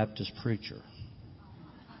to a Baptist preacher.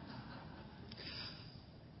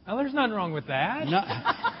 Well, there's nothing wrong with that.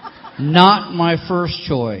 Not my first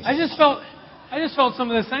choice. I just felt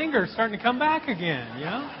some of this anger starting to come back again, you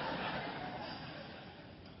know?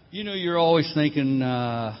 You know, you're always thinking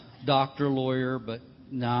doctor, lawyer, but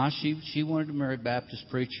nah, she wanted to marry a Baptist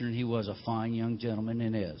preacher, and he was a fine young gentleman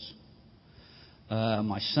and is.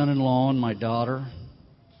 My son-in-law and my daughter,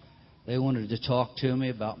 they wanted to talk to me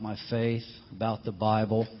about my faith, about the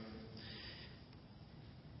Bible.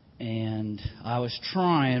 And I was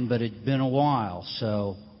trying, but it'd been a while.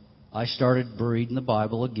 So I started reading the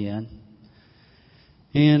Bible again.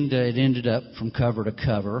 And it ended up from cover to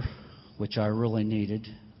cover, which I really needed.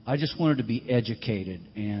 I just wanted to be educated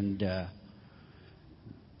and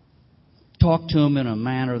talk to them in a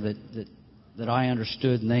manner that I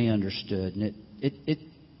understood and they understood. And it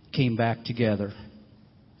came back together.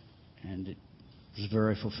 And it was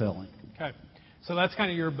very fulfilling. Okay. So that's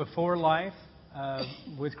kind of your before life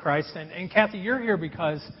with Christ. And Kathy, you're here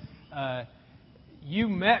because you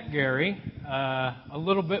met Gary a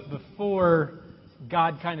little bit before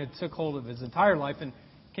God kind of took hold of his entire life. And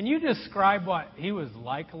can you describe what he was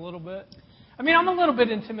like a little bit? I mean, I'm a little bit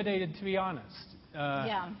intimidated, to be honest.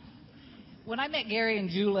 Yeah. When I met Gary and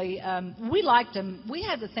Julie, we liked him. We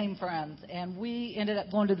had the same friends, and we ended up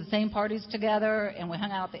going to the same parties together, and we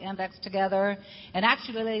hung out at the Amvex together. And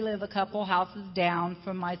actually, they live a couple houses down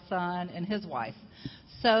from my son and his wife.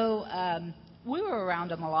 So we were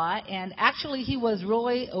around him a lot, and actually, he was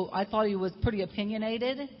really, I thought he was pretty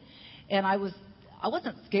opinionated, and I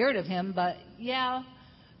wasn't scared of him, but yeah,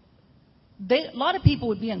 a lot of people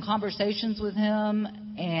would be in conversations with him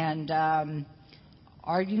and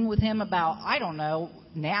arguing with him about, I don't know,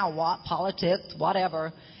 now what, politics,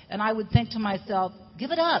 whatever. And I would think to myself,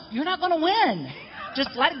 give it up. You're not going to win. Just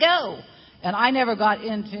let it go. And I never got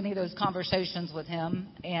into any of those conversations with him.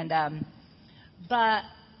 And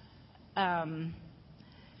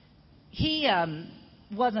he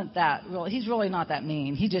wasn't that real. He's really not that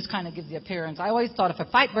mean. He just kind of gives the appearance. I always thought if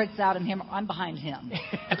a fight breaks out in him, I'm behind him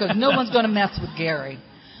because no one's going to mess with Gary.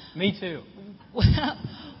 Me too.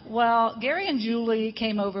 Well, Gary and Julie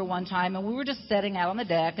came over one time, and we were just sitting out on the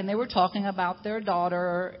deck, and they were talking about their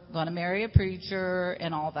daughter going to marry a preacher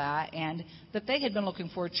and all that, and that they had been looking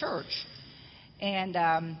for a church. And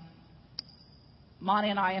Monty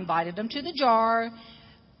and I invited them to the Jar.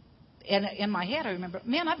 And in my head, I remember,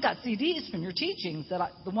 man, I've got CDs from your teachings,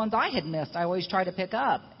 the ones I had missed. I always try to pick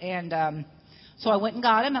up. And so I went and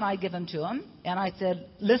got them, and I give them to them. And I said,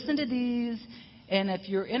 listen to these, and if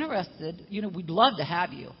you're interested, we'd love to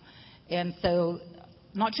have you. And so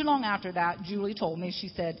not too long after that, Julie told me, she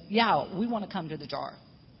said, yeah, we want to come to the Jar.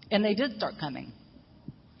 And they did start coming.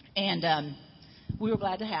 And we were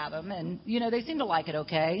glad to have them. And, they seemed to like it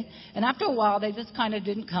okay. And after a while, they just kind of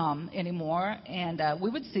didn't come anymore. And we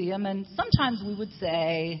would see them. And sometimes we would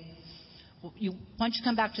say, why don't you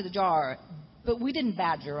come back to the Jar? But we didn't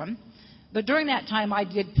badger them. But during that time, I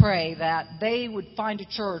did pray that they would find a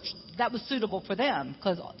church that was suitable for them.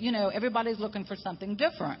 Because, everybody's looking for something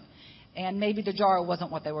different. And maybe the Jar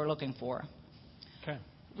wasn't what they were looking for. Okay.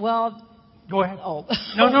 Well, go ahead. Oh.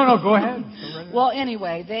 No, go ahead. Go right well,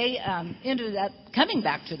 anyway, they ended up coming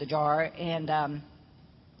back to the Jar and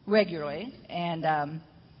regularly. And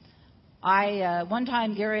one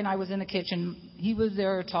time, Gary and I was in the kitchen. He was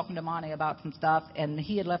there talking to Monty about some stuff, and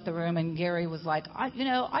he had left the room. And Gary was like, I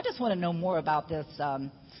just want to know more about this,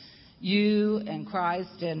 you and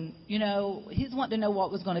Christ. And, he's wanting to know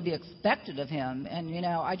what was going to be expected of him. And,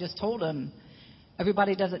 I just told him,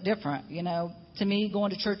 everybody does it different. To me,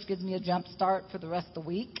 going to church gives me a jump start for the rest of the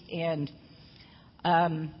week. And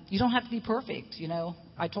you don't have to be perfect.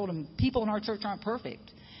 I told him people in our church aren't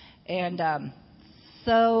perfect. And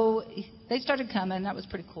so they started coming. That was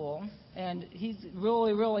pretty cool. And he's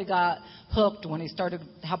really, really got hooked when he started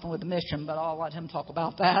helping with the mission. But I'll let him talk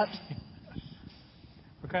about that.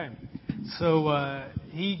 Okay. So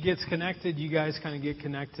he gets connected. You guys kind of get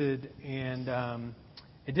connected. And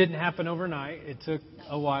it didn't happen overnight. It took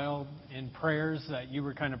a while in prayers that you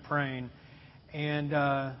were kind of praying. And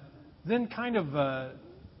then kind of a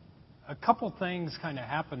couple things kind of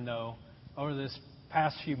happened, though, over this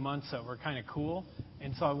past few months that were kind of cool.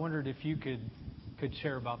 And so I wondered if you could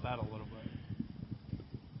share about that a little bit.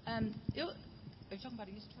 Are you talking about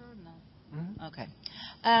Easter? No. Mm-hmm. Okay.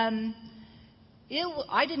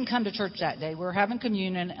 I didn't come to church that day. We were having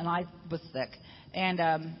communion, and I was sick. And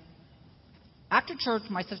after church,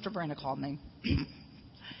 my sister Brenda called me.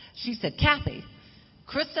 She said, Kathy,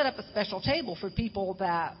 Chris set up a special table for people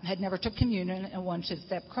that had never took communion and wanted to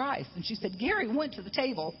accept Christ. And she said, Gary went to the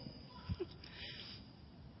table.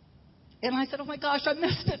 And I said, oh, my gosh, I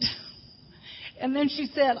missed it. And then she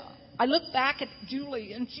said, I looked back at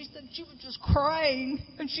Julie, and she said she was just crying.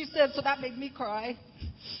 And she said, so that made me cry.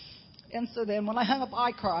 And so then when I hung up,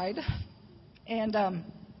 I cried. And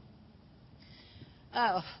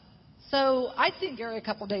so I seen Gary a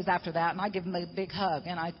couple of days after that, and I gave him a big hug,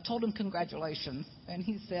 and I told him congratulations. And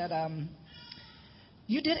he said,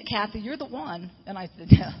 you did it, Kathy. You're the one. And I said,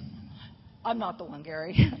 yeah, I'm not the one,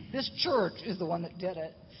 Gary. This church is the one that did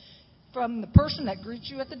it. From the person that greets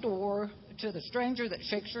you at the door to the stranger that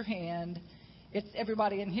shakes your hand, it's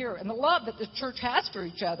everybody in here. And the love that the church has for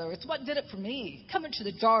each other, it's what did it for me. Coming to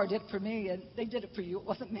the Jar did it for me, and they did it for you. It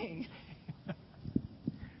wasn't me.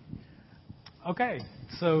 Okay,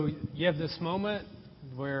 so you have this moment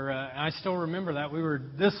where I still remember that. We were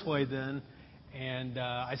this way then, and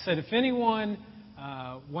I said, if anyone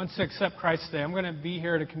wants to accept Christ today, I'm going to be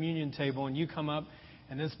here at a communion table, and you come up,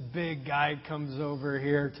 and this big guy comes over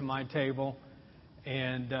here to my table,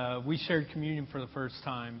 and we shared communion for the first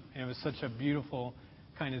time, and it was such a beautiful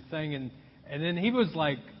kind of thing, and then he was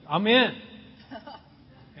like, I'm in.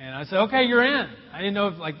 And I said, okay, you're in. I didn't know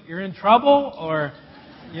if, like, you're in trouble or,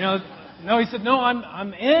 no, he said, no,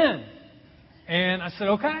 I'm in. And I said,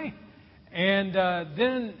 okay. And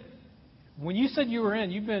then when you said you were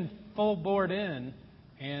in, you've been full board in.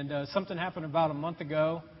 And something happened about a month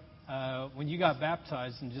ago when you got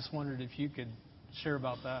baptized, and just wondered if you could share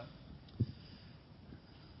about that.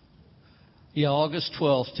 Yeah, August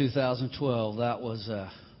 12th, 2012, that was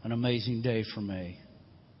an amazing day for me.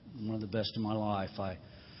 One of the best in my life.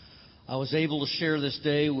 I was able to share this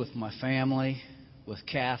day with my family, with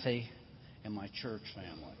Kathy, and my church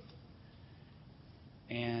family.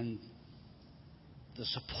 And the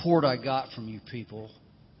support I got from you people,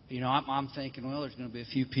 I'm thinking, well, there's going to be a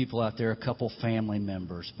few people out there, a couple family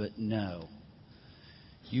members, but no.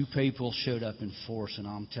 You people showed up in force, and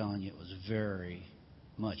I'm telling you, it was very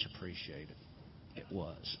much appreciated. It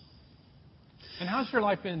was. And how's your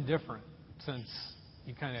life been different since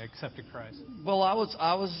you kind of accepted Christ? Well,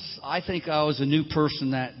 I think I was a new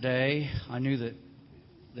person that day. I knew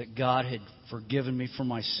that God had forgiven me for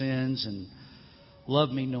my sins and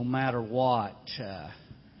loved me no matter what.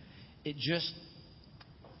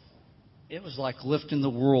 It was like lifting the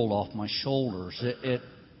world off my shoulders.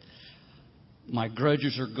 My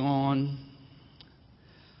grudges are gone.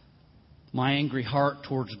 My angry heart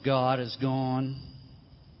towards God is gone.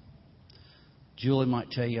 Julie might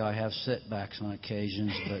tell you I have setbacks on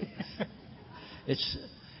occasions, but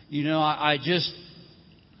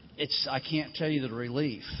I can't tell you the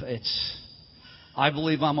relief. I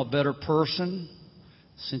believe I'm a better person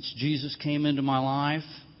since Jesus came into my life,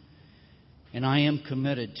 and I am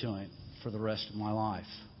committed to Him for the rest of my life.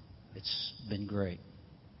 It's been great.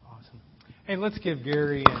 Awesome. Hey, let's give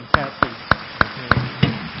Gary and Kathy a hand.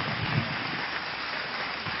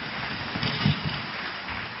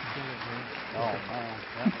 Oh, man,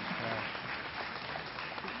 that was tough.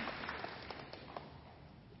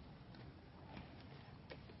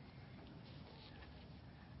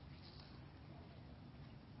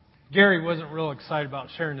 Gary wasn't real excited about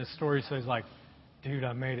sharing his story, so he's like, dude,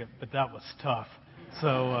 I made it, but that was tough.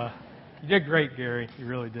 So you did great, Gary. You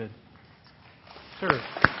really did. Sure.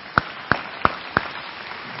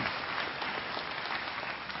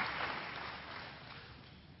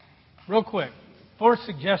 Real quick, 4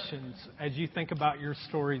 suggestions as you think about your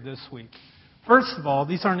story this week. First of all,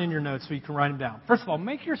 these aren't in your notes, so you can write them down. First of all,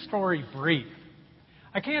 make your story brief.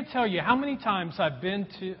 I can't tell you how many times I've been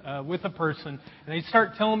with a person and they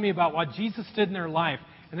start telling me about what Jesus did in their life.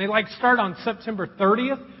 And they start on September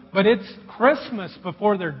 30th, but it's Christmas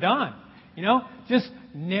before they're done. Just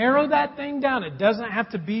narrow that thing down. It doesn't have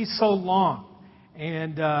to be so long.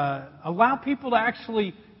 And allow people to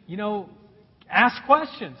actually, ask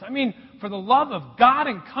questions. I mean, for the love of God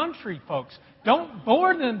and country, folks, don't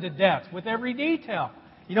bore them to death with every detail.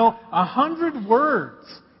 100 words,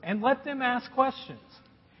 and let them ask questions.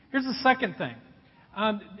 Here's the second thing.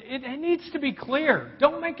 It needs to be clear.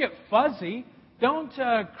 Don't make it fuzzy. Don't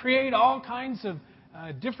create all kinds of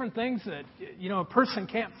different things that a person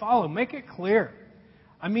can't follow. Make it clear.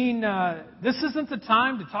 I mean, this isn't the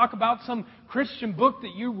time to talk about some Christian book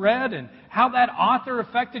that you read and how that author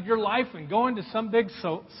affected your life and go into some big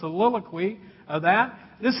soliloquy of that.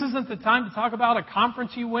 This isn't the time to talk about a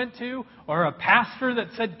conference you went to or a pastor that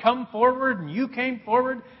said, come forward, and you came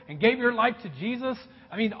forward and gave your life to Jesus.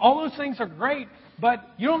 I mean, all those things are great, but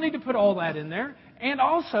you don't need to put all that in there. And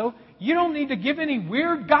also, you don't need to give any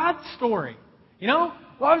weird God story.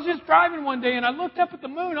 Well, I was just driving one day and I looked up at the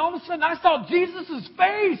moon. All of a sudden, I saw Jesus'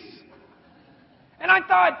 face. And I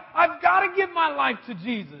thought, I've got to give my life to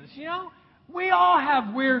Jesus. We all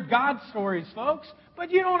have weird God stories, folks.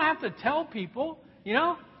 But you don't have to tell people.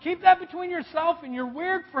 Keep that between yourself and your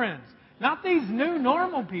weird friends. Not these new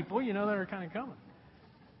normal people, that are kind of coming.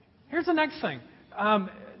 Here's the next thing.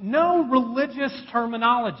 No religious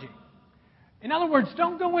terminology. In other words,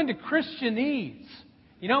 don't go into Christianese.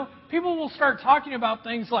 People will start talking about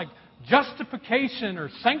things like justification or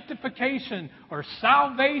sanctification or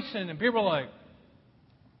salvation, and people are like,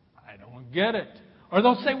 I don't get it. Or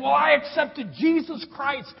they'll say, well, I accepted Jesus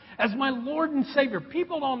Christ as my Lord and Savior.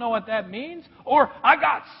 People don't know what that means. Or, I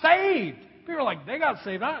got saved. People are like, they got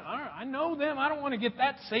saved. I know them. I don't want to get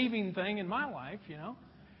that saving thing in my life,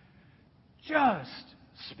 Just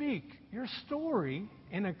speak your story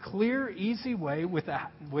in a clear, easy way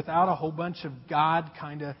without a whole bunch of God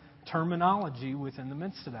kind of terminology within the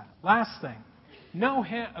midst of that. Last thing, no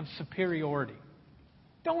hint of superiority.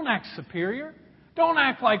 Don't act superior. Don't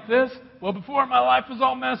act like this. Well, before my life was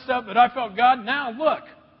all messed up, but I felt God. Now, look,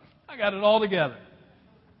 I got it all together.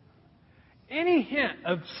 Any hint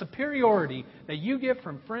of superiority that you get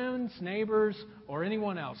from friends, neighbors, or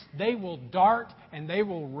anyone else, they will dart and they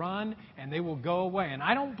will run and they will go away. And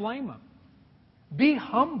I don't blame them. Be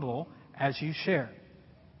humble as you share.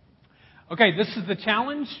 Okay, this is the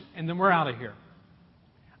challenge, and then we're out of here.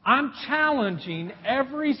 I'm challenging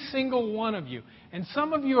every single one of you. And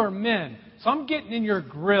some of you are men, so I'm getting in your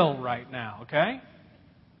grill right now, okay?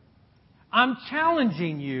 I'm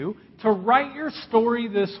challenging you to write your story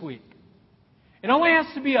this week. It only has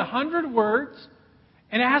to be 100 words,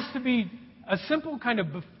 and it has to be a simple kind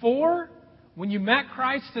of before, when you met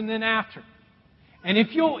Christ, and then after. And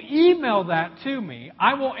if you'll email that to me,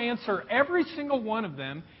 I will answer every single one of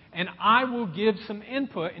them, and I will give some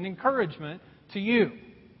input and encouragement to you.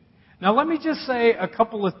 Now, let me just say a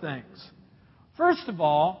couple of things. First of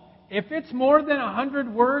all, if it's more than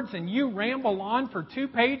 100 words and you ramble on for 2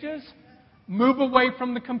 pages, move away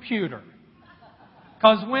from the computer.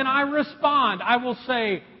 Because when I respond, I will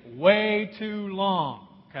say, way too long.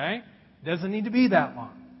 Okay? Doesn't need to be that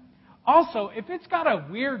long. Also, if it's got a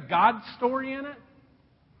weird God story in it,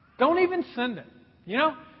 don't even send it.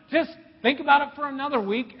 Just think about it for another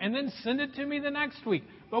week and then send it to me the next week.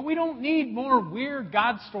 But we don't need more weird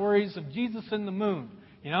God stories of Jesus in the moon.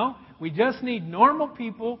 We just need normal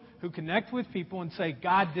people who connect with people and say,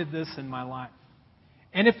 God did this in my life.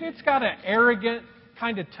 And if it's got an arrogant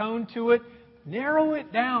kind of tone to it, narrow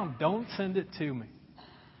it down. Don't send it to me.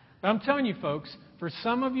 But I'm telling you, folks, for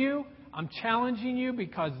some of you, I'm challenging you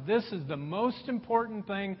because this is the most important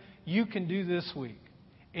thing you can do this week,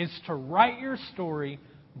 is to write your story,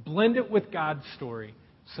 blend it with God's story,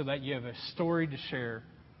 so that you have a story to share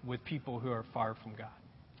with people who are far from God.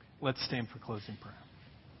 Let's stand for closing prayer.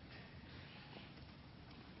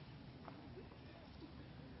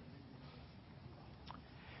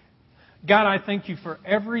 God, I thank you for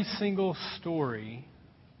every single story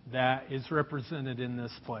that is represented in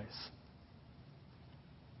this place.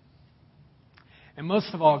 And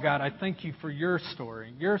most of all, God, I thank you for your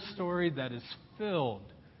story that is filled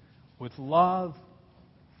with love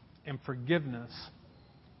and forgiveness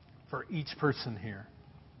for each person here.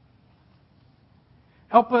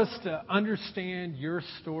 Help us to understand your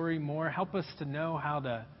story more. Help us to know how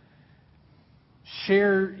to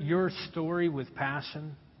share your story with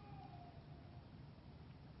passion.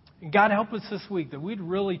 And God, help us this week that we'd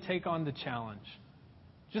really take on the challenge.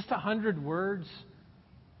 Just 100 words,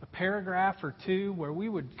 a paragraph or 2, where we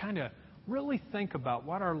would kind of really think about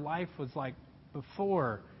what our life was like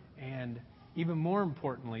before, and even more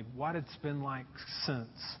importantly, what it's been like since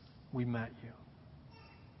we met you.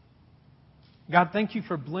 God, thank you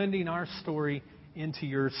for blending our story into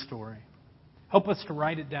your story. Help us to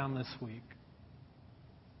write it down this week.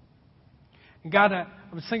 And God, I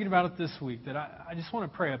was thinking about it this week, that I just want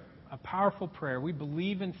to pray a powerful prayer. We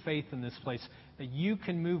believe in faith in this place, that you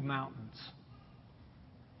can move mountains.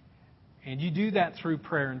 And you do that through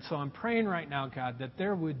prayer. And so I'm praying right now, God, that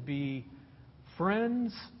there would be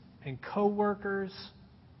friends and coworkers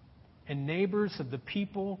and neighbors of the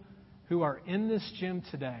people who are in this gym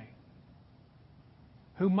today,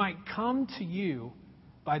 who might come to you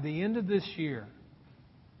by the end of this year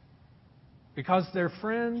because their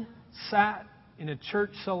friend sat in a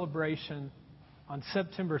church celebration on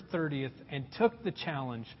September 30th and took the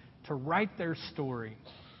challenge to write their story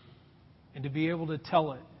and to be able to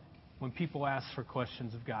tell it when people ask for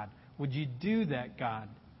questions of God. Would you do that, God,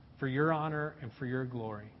 for your honor and for your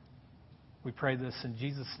glory? We pray this in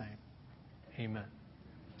Jesus' name. Amen.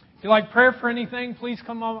 If you'd like prayer for anything, please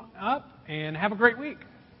come on up and have a great week.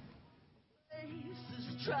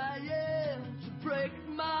 Trying to break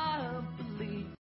my